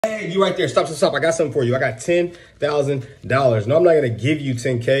Hey, you right there. Stop, stop, stop. I got something for you. I got $10,000. No, I'm not going to give you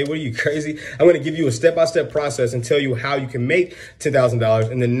 10K. What are you, crazy? I'm going to give you a step-by-step process and tell you how you can make $10,000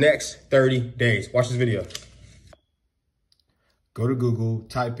 in the next 30 days. Watch this video. Go to Google,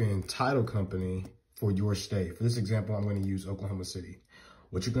 type in title company for your state. For this example, I'm going to use Oklahoma City.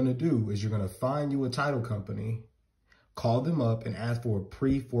 What you're going to do is you're going to find you a title company, call them up and ask for a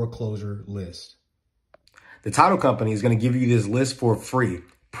pre-foreclosure list. The title company is going to give you this list for free.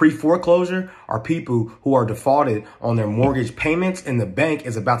 Pre-foreclosure are people who are defaulted on their mortgage payments and the bank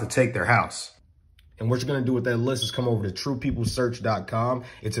is about to take their house. And what you're going to do with that list is come over to truepeoplesearch.com.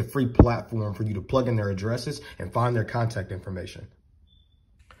 It's a free platform for you to plug in their addresses and find their contact information.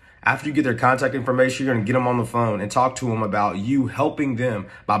 After you get their contact information, you're going to get them on the phone and talk to them about you helping them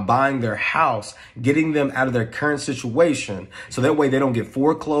by buying their house, getting them out of their current situation so that way they don't get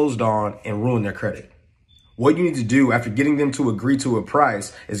foreclosed on and ruin their credit. What you need to do after getting them to agree to a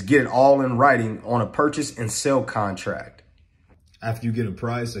price is get it all in writing on a purchase and sale contract. After you get a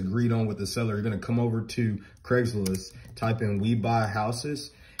price agreed on with the seller, you're going to come over to Craigslist, type in "we buy houses,"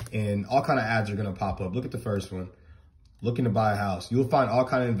 and all kind of ads are going to pop up. Look at the first one. Looking to buy a house. You'll find all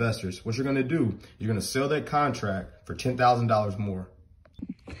kind of investors. What you're going to do, you're going to sell that contract for $10,000 more.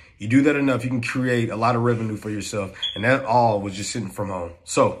 You do that enough, you can create a lot of revenue for yourself. And that all was just sitting from home.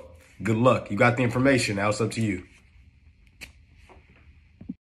 So good luck. You got the information. Now it's up to you.